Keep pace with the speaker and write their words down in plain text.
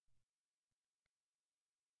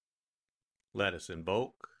Let us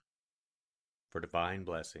invoke for divine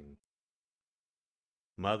blessing.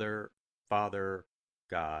 Mother, Father,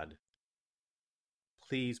 God,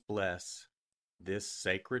 please bless this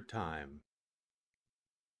sacred time.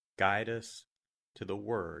 Guide us to the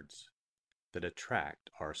words that attract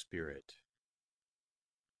our spirit.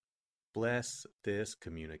 Bless this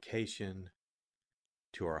communication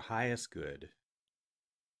to our highest good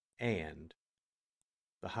and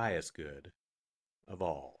the highest good of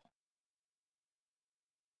all.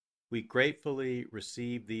 We gratefully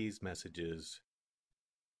receive these messages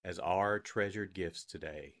as our treasured gifts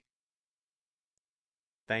today.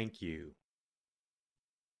 Thank you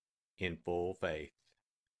in full faith.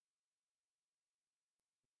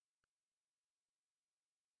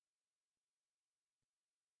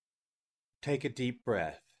 Take a deep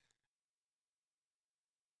breath.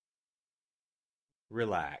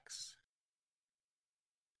 Relax.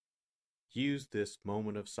 Use this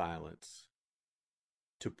moment of silence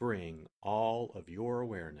to bring all of your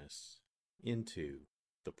awareness into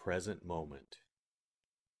the present moment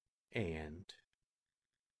and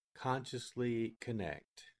consciously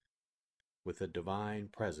connect with the divine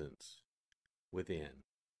presence within.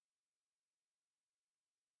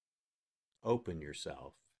 Open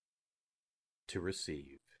yourself to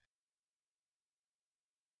receive.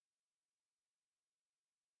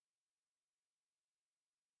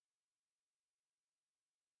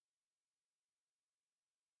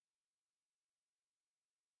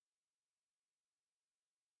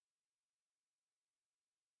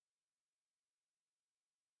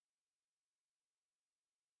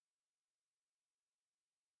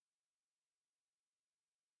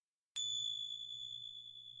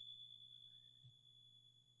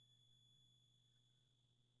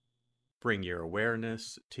 Bring your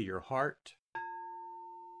awareness to your heart.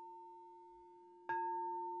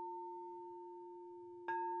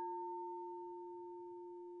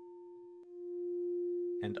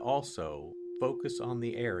 And also focus on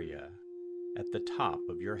the area at the top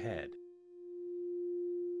of your head.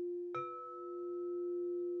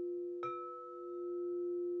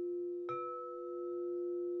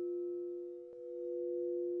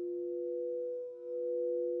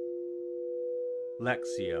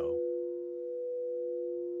 Lectio.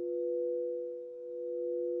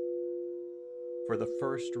 For the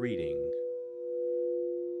first reading,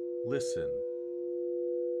 listen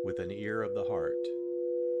with an ear of the heart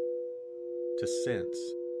to sense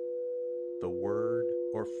the word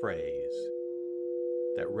or phrase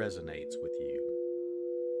that resonates with you.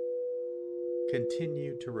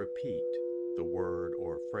 Continue to repeat the word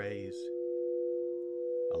or phrase.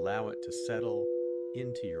 Allow it to settle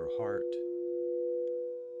into your heart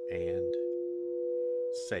and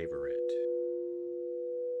savor it.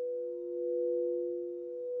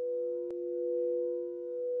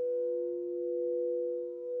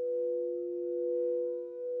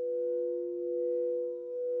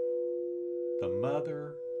 The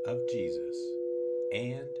mother of Jesus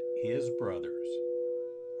and his brothers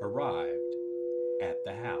arrived at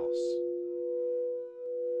the house.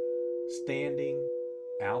 Standing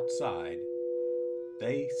outside,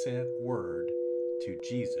 they sent word to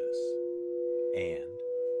Jesus and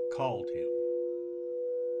called him.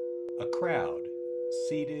 A crowd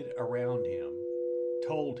seated around him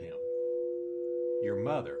told him, "Your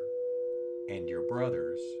mother and your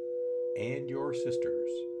brothers and your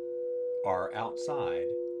sisters are outside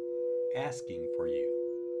asking for you."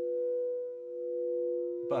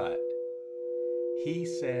 But he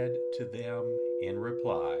said to them in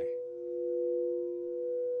reply,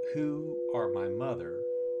 "Who are my mother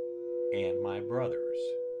and my brothers?"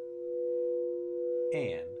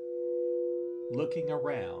 And looking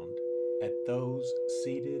around at those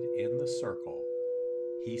seated in the circle,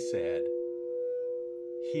 he said,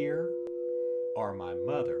 "Here are my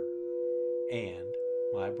mother and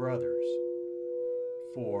my brothers.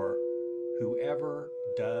 For whoever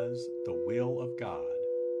does the will of God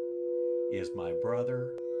is my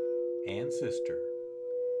brother and sister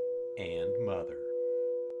and mother."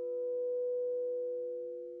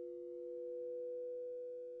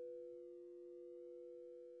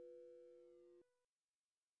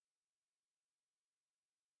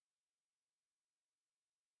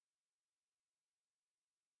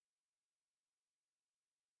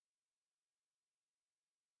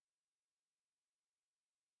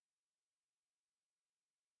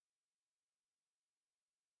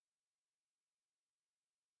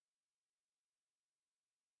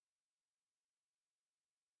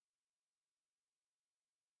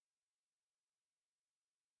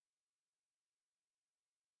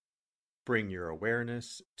 Bring your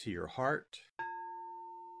awareness to your heart.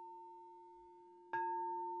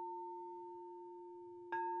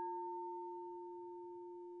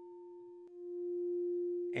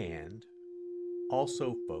 And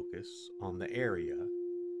also focus on the area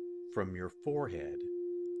from your forehead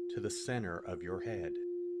to the center of your head.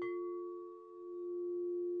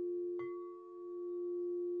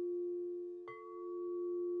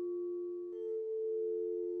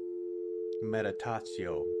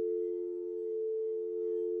 Meditatio.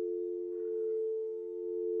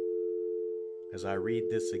 As I read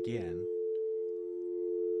this again,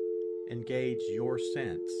 engage your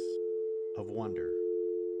sense of wonder.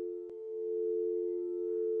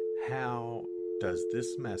 How does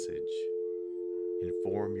this message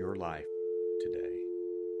inform your life today?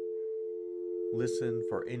 Listen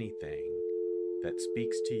for anything that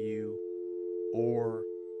speaks to you or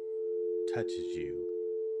touches you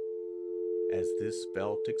as this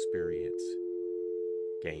felt experience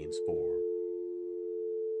gains form.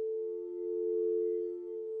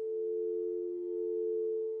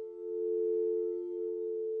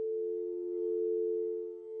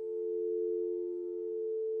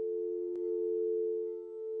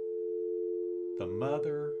 The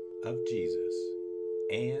mother of Jesus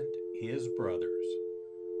and his brothers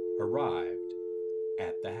arrived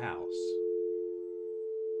at the house.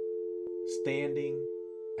 Standing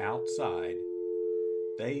outside,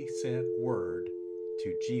 they sent word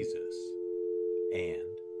to Jesus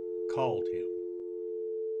and called him.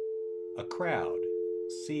 A crowd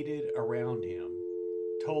seated around him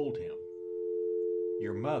told him,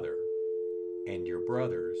 "Your mother and your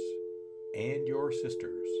brothers and your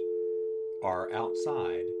sisters are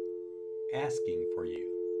outside asking for you."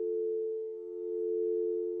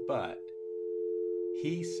 But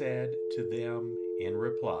he said to them in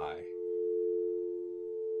reply,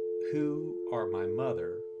 "Who are my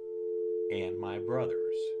mother and my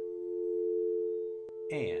brothers?"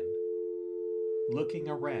 And looking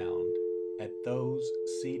around at those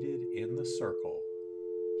seated in the circle,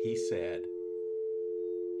 he said,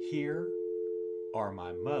 "Here are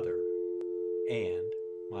my mother and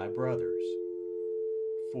my brothers.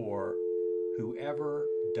 For whoever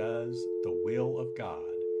does the will of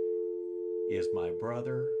God is my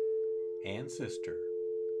brother and sister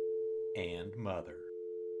and mother."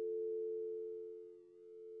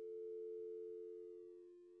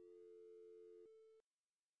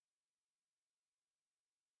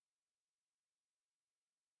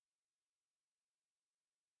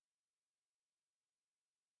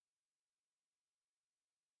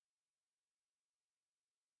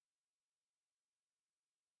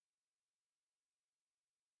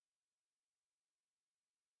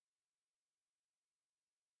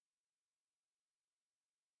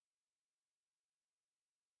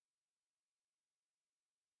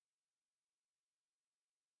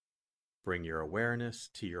 Bring your awareness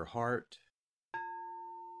to your heart.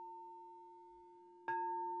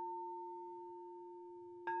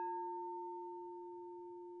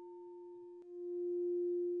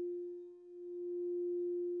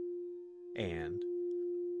 And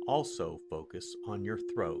also focus on your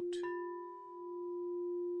throat.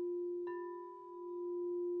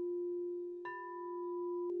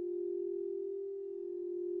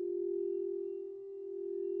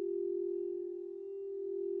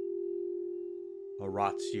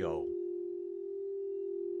 Oratio.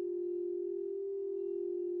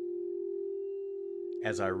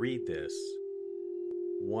 As I read this,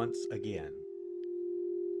 once again,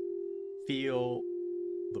 feel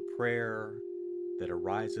the prayer that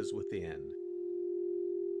arises within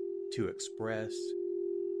to express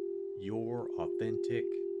your authentic,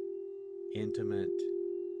 intimate,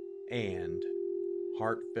 and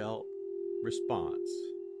heartfelt response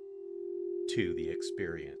to the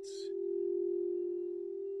experience.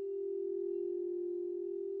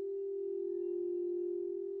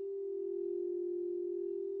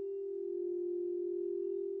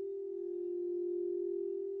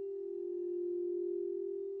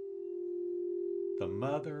 The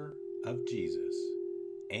mother of Jesus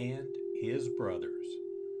and his brothers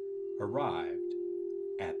arrived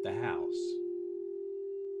at the house.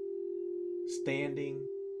 Standing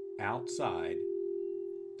outside,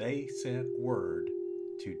 they sent word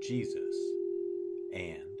to Jesus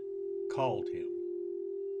and called him.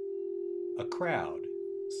 A crowd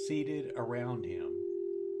seated around him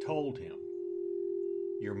told him,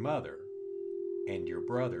 "Your mother and your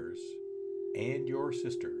brothers and your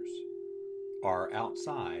sisters are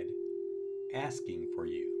outside asking for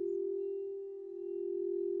you."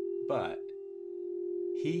 But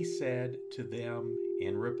he said to them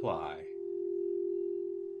in reply,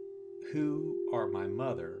 "Who are my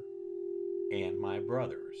mother and my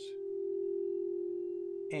brothers?"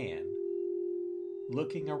 And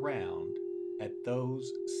looking around at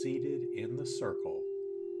those seated in the circle,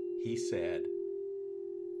 he said,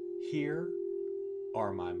 Here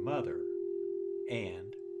are my mother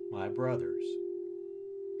and my brothers,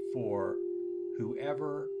 for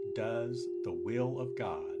whoever does the will of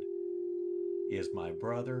God is my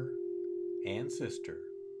brother and sister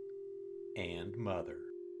and mother.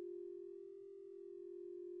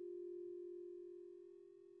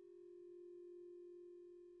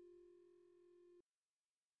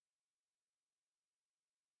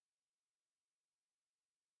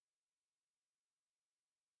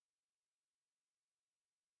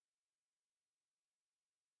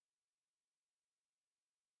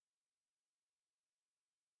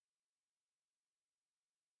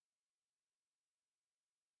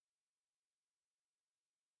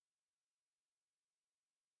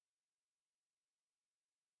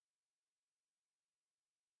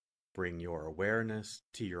 Bring your awareness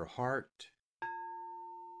to your heart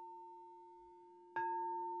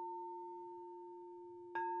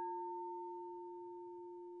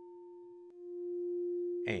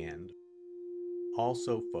and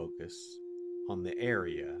also focus on the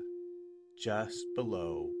area just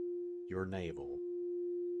below your navel.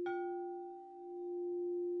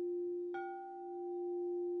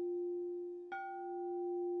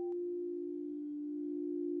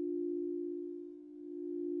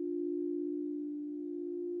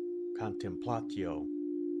 Contemplatio.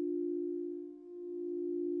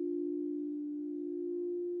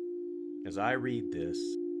 As I read this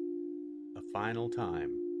a final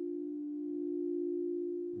time,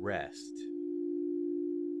 rest.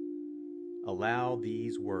 Allow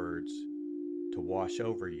these words to wash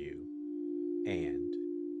over you and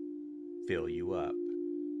fill you up.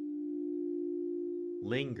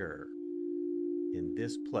 Linger in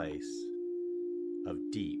this place of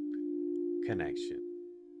deep connection.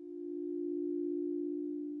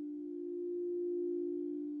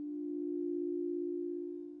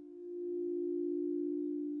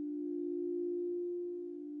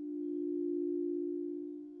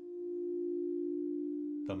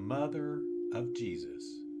 The mother of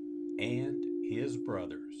Jesus and his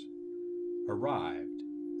brothers arrived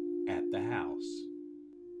at the house.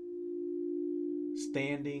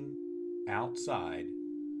 Standing outside,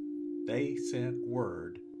 they sent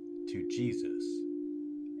word to Jesus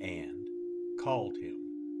and called him.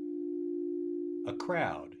 A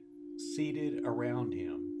crowd seated around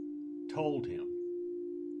him told him,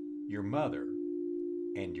 "Your mother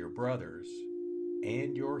and your brothers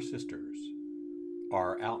and your sisters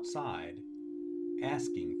are outside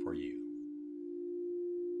asking for you."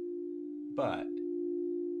 But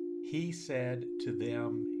he said to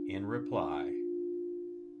them in reply,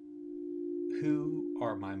 "Who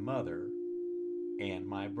are my mother and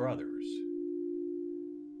my brothers?"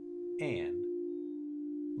 And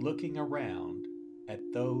looking around at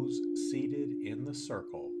those seated in the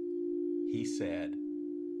circle, he said,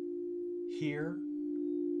 "Here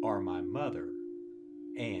are my mother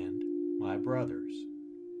and my brothers,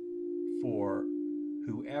 for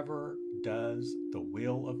whoever does the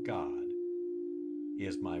will of God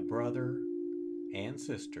is my brother and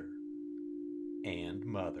sister and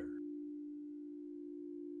mother."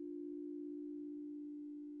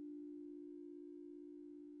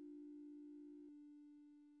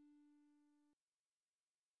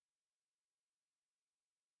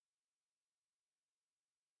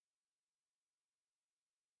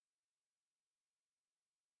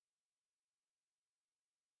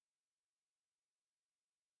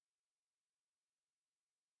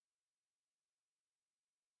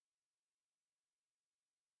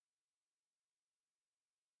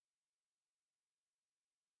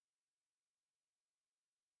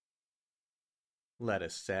 Let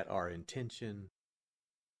us set our intention.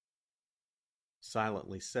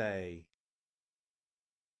 Silently say,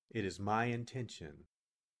 "It is my intention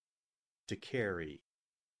to carry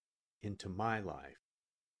into my life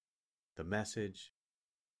the message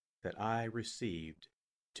that I received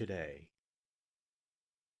today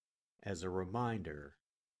as a reminder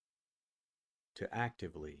to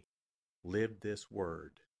actively live this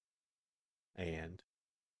word and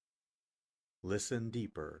listen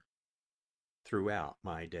deeper throughout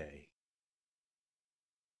my day."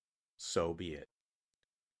 So be it.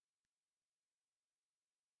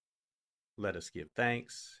 Let us give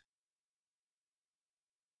thanks.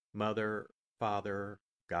 Mother, Father,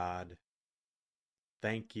 God,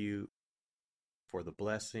 thank you for the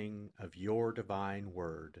blessing of your divine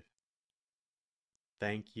word.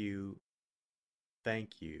 Thank you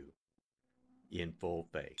in full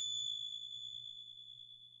faith.